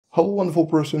Hello wonderful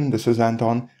person, this is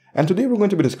Anton, and today we're going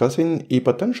to be discussing a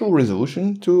potential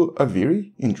resolution to a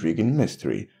very intriguing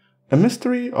mystery. A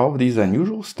mystery of these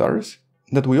unusual stars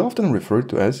that we often refer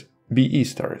to as BE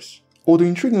stars. Although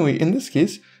intriguingly, in this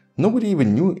case, nobody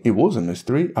even knew it was a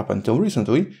mystery up until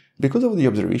recently because of the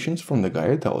observations from the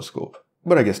Gaia telescope.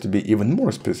 But I guess to be even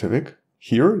more specific,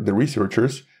 here the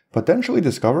researchers potentially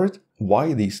discovered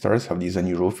why these stars have these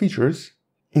unusual features,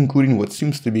 including what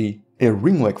seems to be a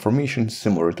ring-like formation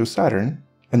similar to Saturn,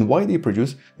 and why they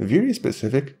produce very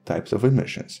specific types of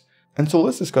emissions. And so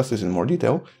let's discuss this in more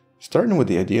detail, starting with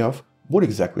the idea of what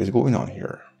exactly is going on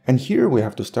here. And here we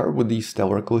have to start with the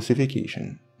stellar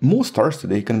classification. Most stars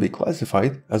today can be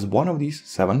classified as one of these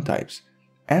 7 types,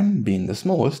 M being the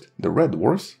smallest, the red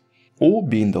dwarfs, O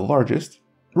being the largest,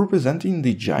 representing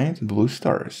the giant blue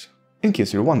stars. In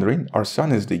case you're wondering, our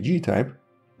Sun is the G type,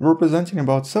 representing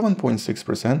about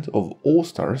 7.6% of all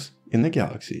stars in the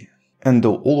galaxy. And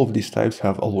though all of these types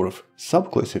have a lot of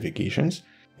sub-classifications,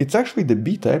 it's actually the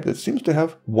B type that seems to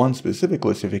have one specific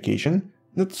classification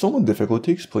that's somewhat difficult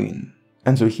to explain.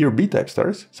 And so here B-type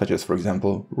stars, such as for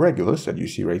example Regulus that you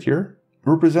see right here,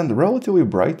 represent relatively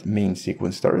bright main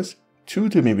sequence stars, 2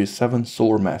 to maybe 7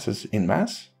 solar masses in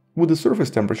mass, with a surface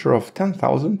temperature of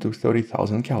 10,000 to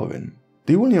 30,000 Kelvin.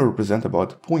 They only represent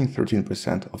about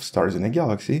 0.13% of stars in a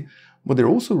galaxy, but they're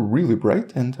also really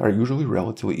bright and are usually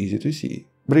relatively easy to see.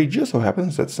 But it just so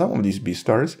happens that some of these B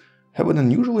stars have an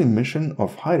unusual emission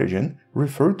of hydrogen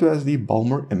referred to as the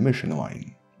Balmer emission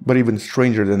line. But even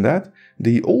stranger than that,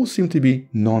 they all seem to be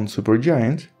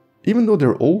non-supergiant, even though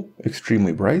they're all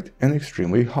extremely bright and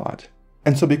extremely hot.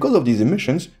 And so because of these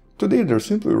emissions, today they're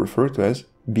simply referred to as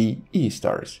BE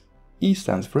stars. E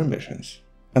stands for emissions.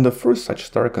 And the first such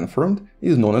star confirmed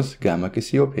is known as Gamma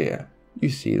Cassiopeia. You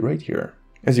see it right here.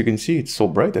 As you can see, it's so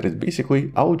bright that it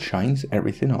basically outshines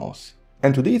everything else.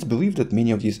 And today it's believed that many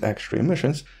of these extra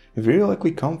emissions very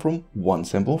likely come from one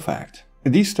simple fact.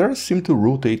 These stars seem to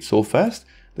rotate so fast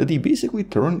that they basically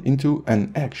turn into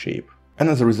an egg shape. And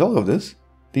as a result of this,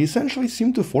 they essentially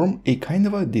seem to form a kind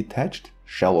of a detached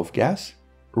shell of gas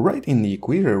right in the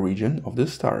equator region of the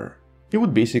star. It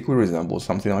would basically resemble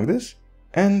something like this,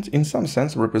 and in some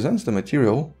sense represents the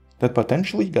material that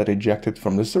potentially got ejected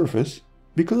from the surface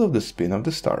because of the spin of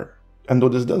the star. And though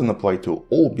this doesn't apply to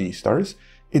all B stars,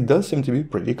 it does seem to be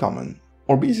pretty common.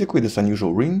 Or basically this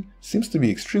unusual ring seems to be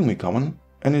extremely common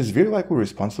and is very likely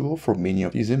responsible for many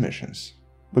of these emissions.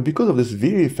 But because of this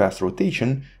very fast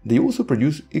rotation, they also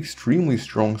produce extremely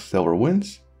strong stellar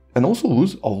winds and also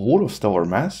lose a lot of stellar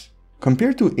mass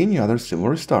compared to any other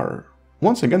similar star.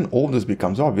 Once again, all of this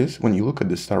becomes obvious when you look at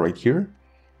this star right here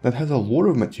that has a lot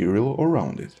of material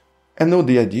around it. And though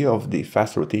the idea of the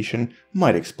fast rotation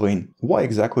might explain why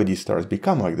exactly these stars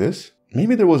become like this,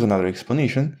 maybe there was another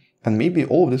explanation, and maybe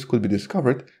all of this could be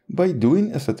discovered by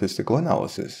doing a statistical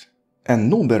analysis. And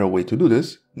no better way to do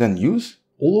this than use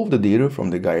all of the data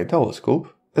from the Gaia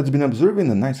telescope that's been observing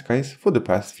the night skies for the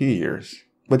past few years.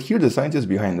 But here the scientists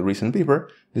behind the recent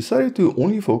paper decided to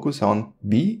only focus on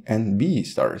B and BE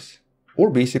stars,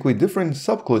 or basically different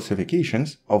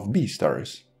sub-classifications of B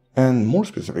stars. And more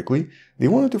specifically, they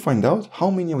wanted to find out how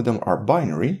many of them are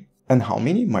binary and how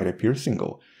many might appear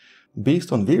single.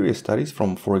 Based on various studies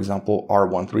from, for example,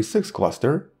 R136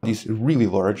 cluster, these really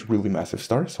large, really massive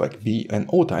stars like B and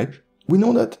O type, we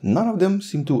know that none of them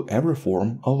seem to ever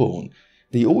form alone.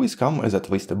 They always come as at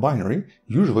least a binary,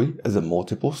 usually as a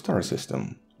multiple star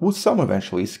system, with some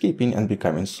eventually escaping and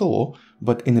becoming solo,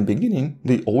 but in the beginning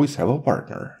they always have a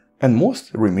partner. And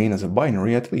most remain as a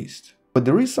binary at least. But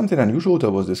there is something unusual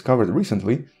that was discovered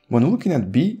recently when looking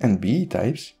at B and BE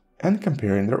types and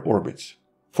comparing their orbits.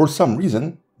 For some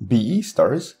reason, BE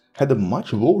stars had a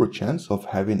much lower chance of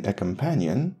having a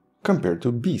companion compared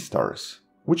to B stars,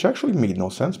 which actually made no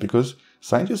sense because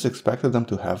scientists expected them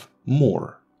to have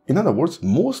more. In other words,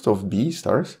 most of BE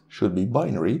stars should be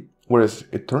binary, whereas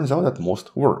it turns out that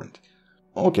most weren't.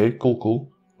 Okay,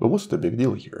 cool, but what's the big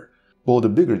deal here? Well, the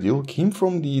bigger deal came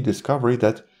from the discovery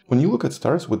that when you look at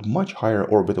stars with much higher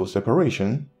orbital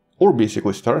separation, or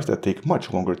basically stars that take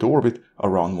much longer to orbit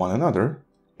around one another,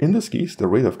 in this case the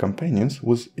rate of companions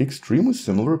was extremely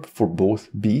similar for both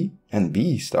B and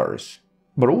BE stars.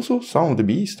 But also some of the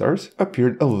BE stars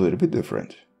appeared a little bit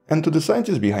different. And to the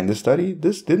scientists behind the study,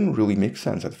 this didn't really make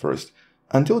sense at first,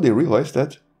 until they realized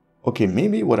that, okay,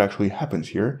 maybe what actually happens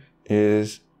here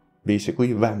is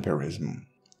basically vampirism.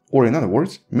 Or in other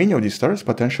words, many of these stars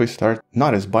potentially start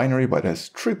not as binary but as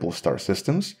triple star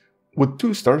systems, with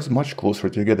 2 stars much closer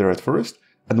together at first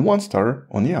and 1 star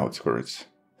on the outskirts.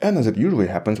 And as it usually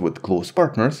happens with close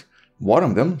partners, one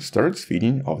of them starts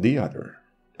feeding off the other.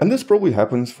 And this probably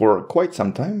happens for quite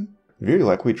some time, very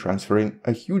likely transferring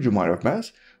a huge amount of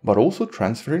mass, but also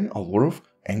transferring a lot of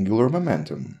angular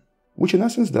momentum, which in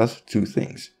essence does two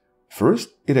things. First,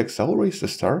 it accelerates the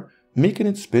star, making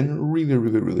it spin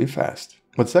really fast.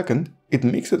 But second, it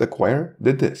makes it acquire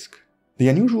the disk. The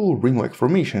unusual ring-like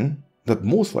formation that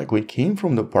most likely came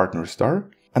from the partner star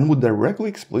and would directly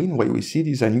explain why we see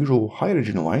these unusual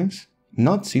hydrogen lines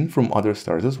not seen from other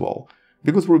stars as well,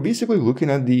 because we're basically looking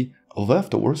at the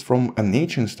leftovers from an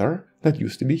ancient star that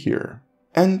used to be here.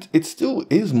 And it still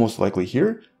is most likely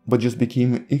here, but just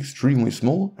became extremely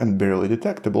small and barely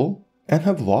detectable, and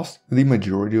have lost the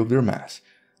majority of their mass.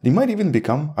 They might even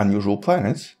become unusual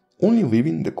planets, only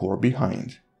leaving the core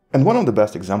behind. And one of the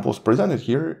best examples presented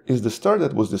here is the star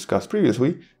that was discussed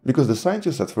previously, because the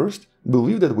scientists at first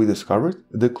believed that we discovered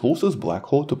the closest black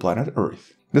hole to planet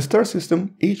Earth, the star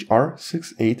system HR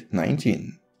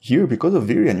 6819. Here, because of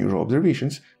very unusual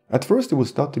observations, at first it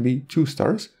was thought to be two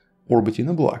stars orbiting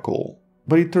a black hole.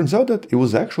 But it turns out that it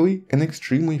was actually an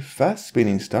extremely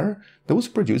fast-spinning star that was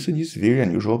producing these very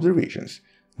unusual observations.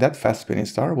 That fast-spinning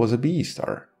star was a BE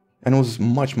star, and was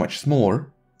much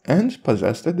smaller, and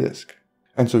possessed a disk.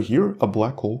 And so here, a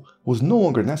black hole was no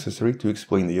longer necessary to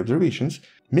explain the observations,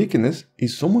 making this a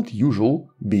somewhat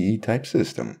usual BE-type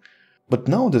system. But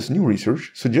now this new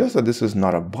research suggests that this is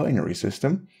not a binary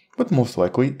system, but most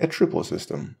likely a triple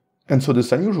system. And so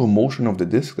this unusual motion of the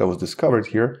disk that was discovered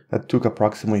here that took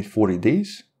approximately 40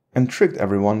 days and tricked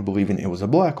everyone believing it was a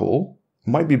black hole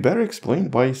might be better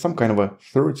explained by some kind of a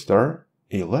third star,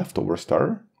 a leftover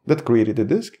star, that created a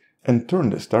disk and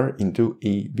turned the star into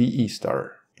a BE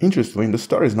star. Interestingly, the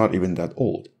star is not even that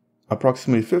old,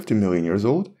 approximately 50 million years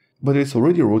old, but it's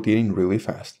already rotating really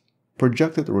fast.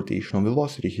 Projected rotational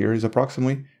velocity here is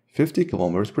approximately 50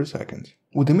 km per second,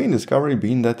 with the main discovery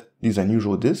being that these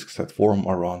unusual disks that form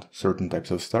around certain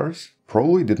types of stars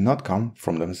probably did not come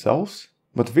from themselves,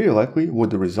 but very likely were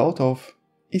the result of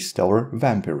a stellar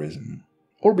vampirism,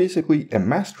 or basically a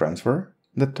mass transfer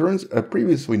that turns a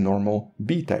previously normal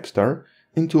B-type star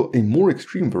into a more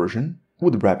extreme version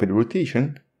with rapid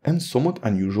rotation and somewhat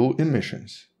unusual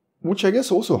emissions. Which I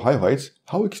guess also highlights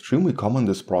how extremely common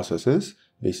this process is,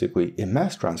 basically a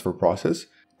mass transfer process,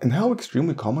 and how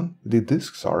extremely common the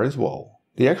disks are as well.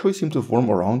 They actually seem to form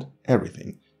around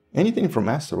everything. Anything from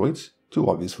asteroids to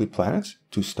obviously planets,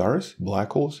 to stars,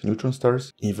 black holes, neutron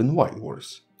stars, even white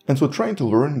dwarfs. And so trying to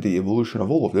learn the evolution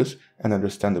of all of this and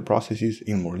understand the processes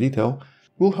in more detail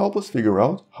will help us figure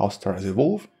out how stars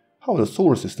evolve, how the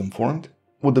solar system formed,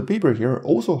 with the paper here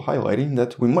also highlighting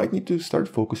that we might need to start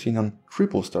focusing on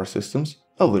triple star systems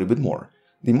a little bit more.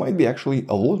 They might be actually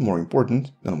a lot more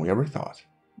important than we ever thought.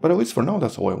 But at least for now,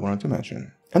 that's all I wanted to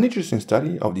mention. An interesting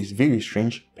study of these very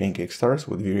strange pancake stars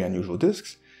with very unusual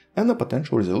disks, and the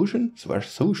potential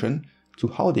resolution/solution to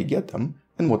how they get them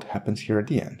and what happens here at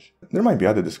the end. There might be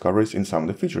other discoveries in some of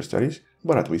the future studies,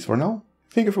 but at least for now,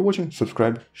 thank you for watching,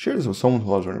 subscribe, share this with someone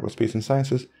who loves learning about space and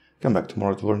sciences, come back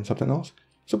tomorrow to learn something else,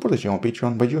 support the channel on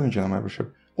Patreon by joining channel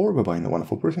membership, or by buying the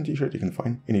Wonderful Person t-shirt you can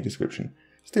find in the description.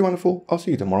 Stay wonderful, I'll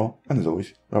see you tomorrow, and as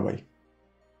always, bye bye.